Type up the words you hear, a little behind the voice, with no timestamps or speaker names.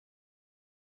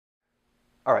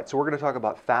All right, so we're going to talk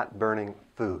about fat-burning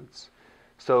foods.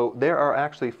 So there are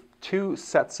actually two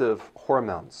sets of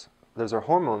hormones. There's our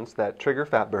hormones that trigger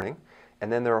fat burning,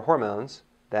 and then there are hormones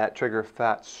that trigger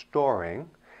fat storing.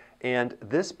 And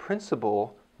this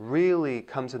principle really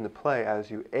comes into play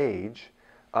as you age,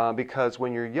 because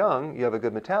when you're young, you have a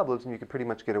good metabolism, you can pretty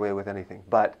much get away with anything.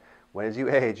 But as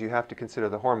you age, you have to consider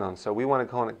the hormones. So we want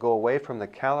to go away from the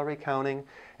calorie counting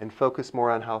and focus more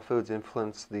on how foods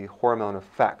influence the hormone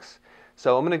effects.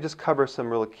 So I'm going to just cover some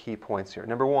really key points here.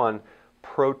 Number one,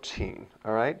 protein,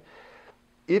 all right?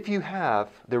 If you have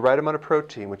the right amount of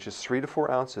protein, which is 3 to 4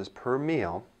 ounces per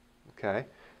meal, okay,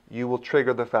 you will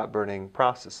trigger the fat burning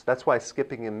process. That's why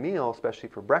skipping a meal, especially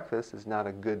for breakfast, is not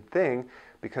a good thing,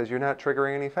 because you're not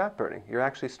triggering any fat burning. You're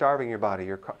actually starving your body.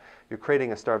 You're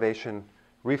creating a starvation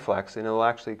reflex, and it'll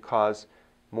actually cause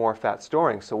more fat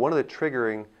storing. So one of the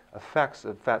triggering effects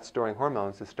of fat storing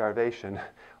hormones is starvation,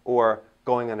 or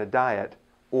going on a diet,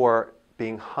 or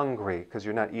being hungry because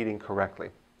you're not eating correctly.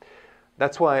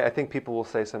 That's why I think people will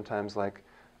say sometimes like,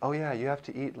 oh yeah, you have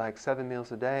to eat like 7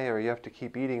 meals a day, or you have to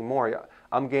keep eating more.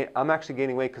 I'm actually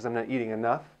gaining weight because I'm not eating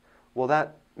enough. Well,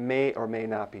 that may or may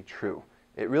not be true.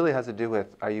 It really has to do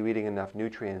with, are you eating enough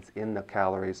nutrients in the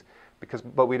calories?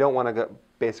 But we don't want to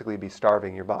basically be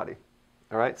starving your body.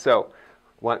 All right, so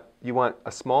you want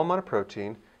a small amount of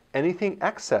protein. Anything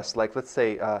excess, like let's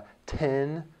say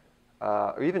 10,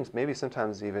 or even maybe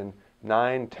sometimes even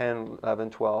 9, 10, 11,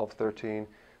 12, 13,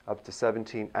 up to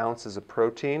 17 ounces of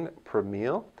protein per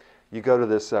meal. You go to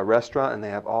this restaurant and they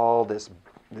have all this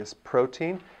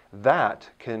protein. That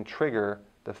can trigger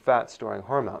the fat-storing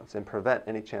hormones and prevent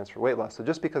any chance for weight loss. So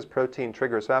just because protein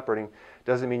triggers fat burning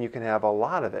doesn't mean you can have a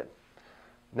lot of it.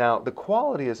 Now, the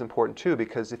quality is important too,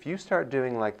 because if you start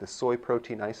doing like the soy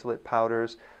protein isolate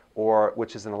powders,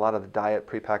 which is in a lot of the diet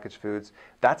prepackaged foods,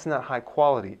 that's not high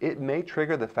quality. It may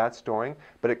trigger the fat storing,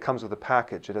 but it comes with a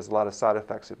package. It has a lot of side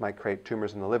effects. It might create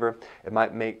tumors in the liver. It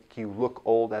might make you look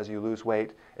old as you lose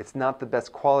weight. It's not the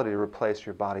best quality to replace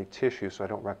your body tissue, so I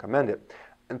don't recommend it.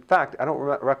 In fact, I don't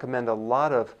recommend a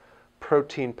lot of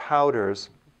protein powders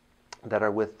that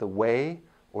are with the whey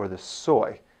or the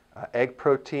soy. Egg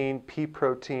protein, pea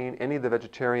protein, any of the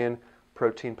vegetarian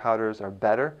protein powders are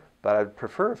better, but I'd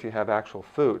prefer if you have actual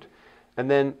food.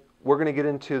 And then we're going to get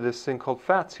into this thing called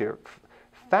fats here.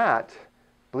 Fat,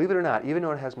 believe it or not, even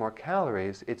though it has more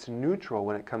calories, it's neutral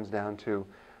when it comes down to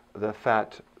the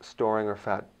fat storing or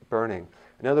fat burning.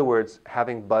 In other words,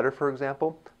 having butter, for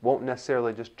example, won't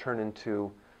necessarily just turn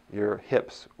into your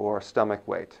hips or stomach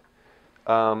weight.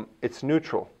 It's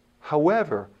neutral.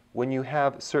 However, when you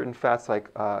have certain fats like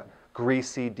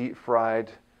greasy,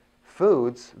 deep-fried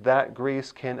foods, that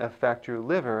grease can affect your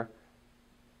liver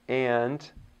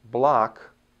and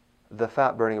block the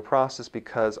fat-burning process,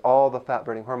 because all the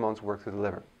fat-burning hormones work through the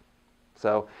liver.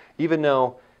 So even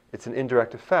though it's an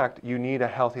indirect effect, you need a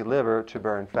healthy liver to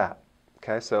burn fat.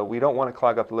 Okay, so we don't want to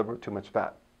clog up the liver with too much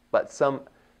fat. But some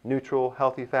neutral,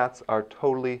 healthy fats are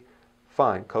totally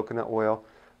fine. Coconut oil.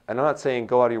 And I'm not saying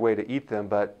go out of your way to eat them,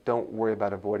 but don't worry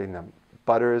about avoiding them.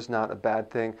 Butter is not a bad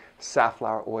thing.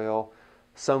 Safflower oil,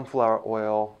 sunflower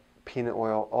oil, peanut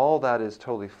oil, all that is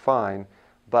totally fine.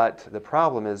 But the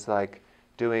problem is like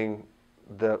doing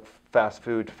the fast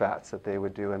food fats that they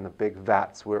would do in the big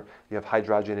vats where you have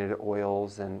hydrogenated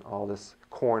oils and all this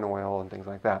corn oil and things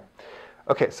like that.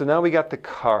 Okay, so now we got the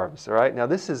carbs, all right? Now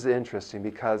this is interesting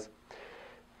because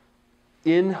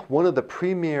in one of the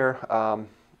premier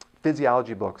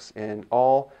physiology books in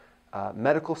all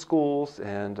medical schools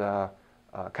and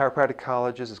chiropractic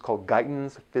colleges is called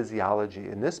Guyton's Physiology.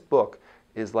 And this book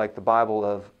is like the Bible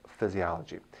of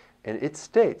physiology. And it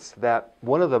states that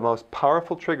one of the most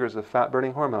powerful triggers of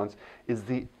fat-burning hormones is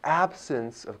the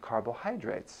absence of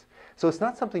carbohydrates. So it's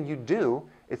not something you do,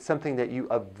 it's something that you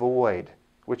avoid,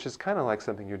 which is kind of like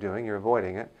something you're doing, you're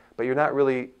avoiding it, but you're not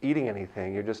really eating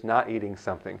anything, you're just not eating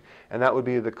something. And that would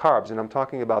be the carbs. And I'm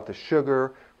talking about the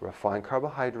sugar, refined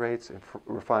carbohydrates, and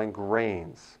refined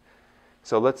grains.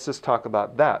 So let's just talk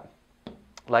about that.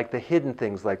 Like the hidden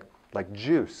things like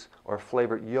juice or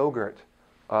flavored yogurt,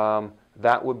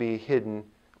 that would be hidden,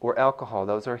 or alcohol,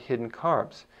 those are hidden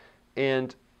carbs.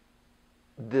 And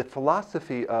the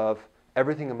philosophy of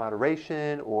everything in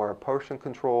moderation or portion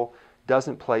control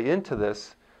doesn't play into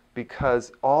this,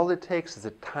 because all it takes is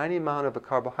a tiny amount of a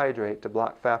carbohydrate to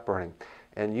block fat burning.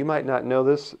 And you might not know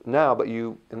this now, but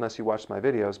unless you watch my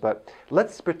videos, but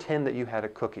let's pretend that you had a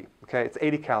cookie, okay? It's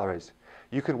 80 calories.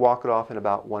 You could walk it off in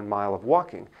about 1 mile of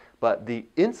walking. But the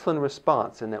insulin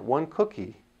response in that one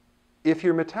cookie, if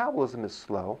your metabolism is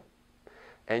slow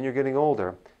and you're getting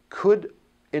older, could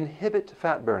inhibit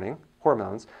fat burning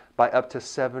hormones by up to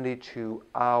 72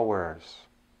 hours.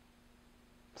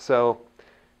 So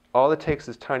all it takes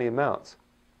is tiny amounts.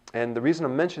 And the reason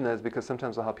I'm mentioning that is because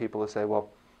sometimes I'll have people who say, well,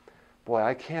 boy,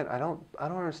 I don't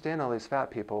understand all these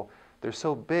fat people. They're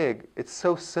so big. It's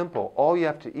so simple. All you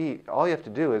have to eat, all you have to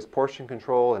do is portion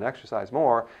control and exercise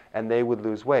more, and they would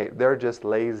lose weight. They're just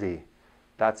lazy.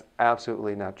 That's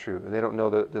absolutely not true. They don't know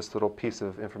this little piece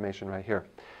of information right here.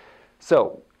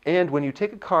 So, and when you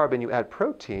take a carb and you add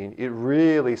protein, it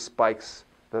really spikes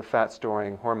the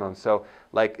fat-storing hormones. So,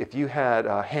 like if you had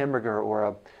a hamburger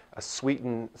or a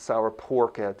sweetened sour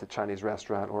pork at the Chinese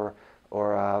restaurant, or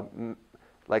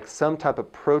like some type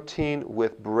of protein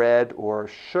with bread or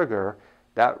sugar,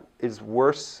 that is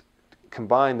worse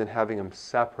combined than having them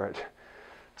separate.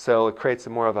 So it creates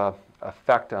more of a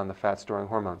effect on the fat-storing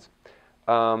hormones.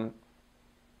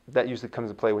 That usually comes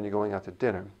into play when you're going out to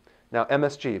dinner. Now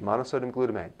MSG, monosodium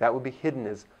glutamate, that would be hidden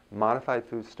as modified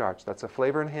food starch. That's a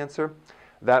flavor enhancer.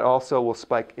 That also will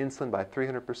spike insulin by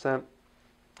 300%.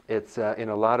 It's in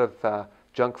a lot of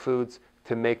junk foods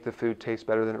to make the food taste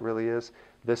better than it really is.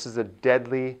 This is a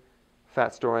deadly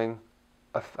fat-storing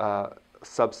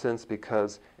substance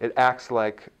because it acts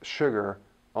like sugar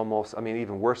almost, I mean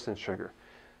even worse than sugar,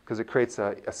 because it creates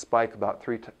a spike about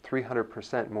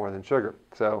 300% more than sugar.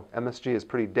 So MSG is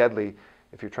pretty deadly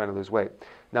if you're trying to lose weight.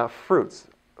 Now fruits.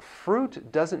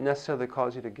 Fruit doesn't necessarily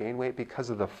cause you to gain weight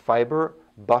because of the fiber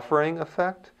buffering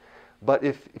effect, but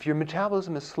if your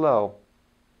metabolism is slow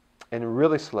and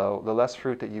really slow, the less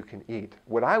fruit that you can eat.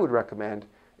 What I would recommend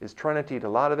is try not to eat a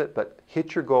lot of it, but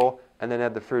hit your goal and then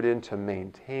add the fruit in to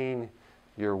maintain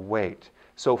your weight.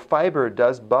 So fiber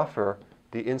does buffer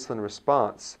the insulin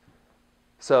response.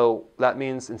 So that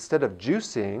means instead of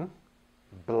juicing,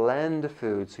 blend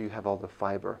food so you have all the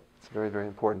fiber. It's very, very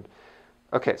important.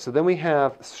 Okay, so then we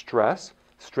have stress.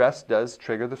 Stress does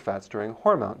trigger the fat-storing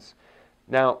hormones.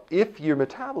 Now, if your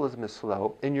metabolism is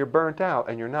slow and you're burnt out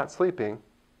and you're not sleeping,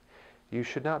 you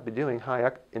should not be doing high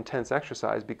intense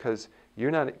exercise because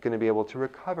you're not going to be able to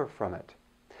recover from it.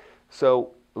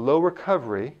 So low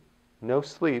recovery, no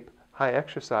sleep, high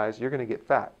exercise, you're going to get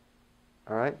fat.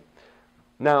 All right?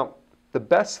 Now, the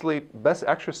best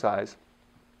exercise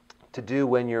to do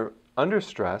when you're under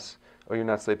stress or you're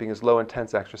not sleeping is low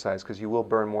intense exercise because you will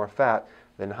burn more fat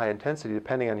than high intensity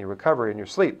depending on your recovery and your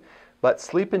sleep. But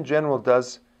sleep in general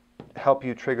does help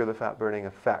you trigger the fat burning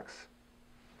effects.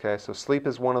 Okay, so sleep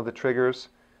is one of the triggers,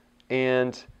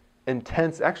 and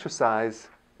intense exercise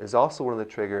is also one of the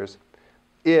triggers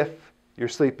if you're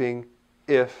sleeping,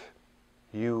 if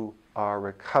you are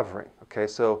recovering. Okay,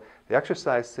 so the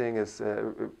exercise thing is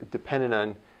dependent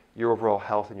on your overall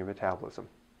health and your metabolism.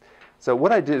 So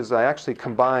what I did is I actually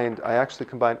combined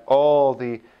all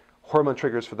the hormone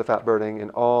triggers for the fat burning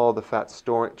and all the fat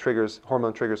storing triggers,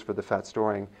 hormone triggers for the fat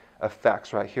storing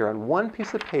effects right here on one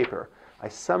piece of paper. I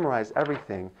summarize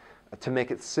everything to make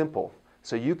it simple.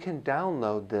 So you can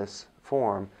download this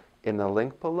form in the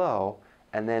link below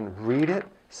and then read it,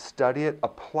 study it,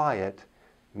 apply it,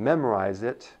 memorize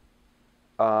it,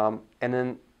 and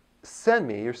then send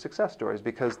me your success stories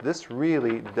because this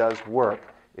really does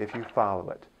work if you follow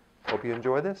it. Hope you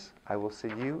enjoy this. I will see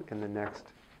you in the next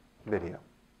video.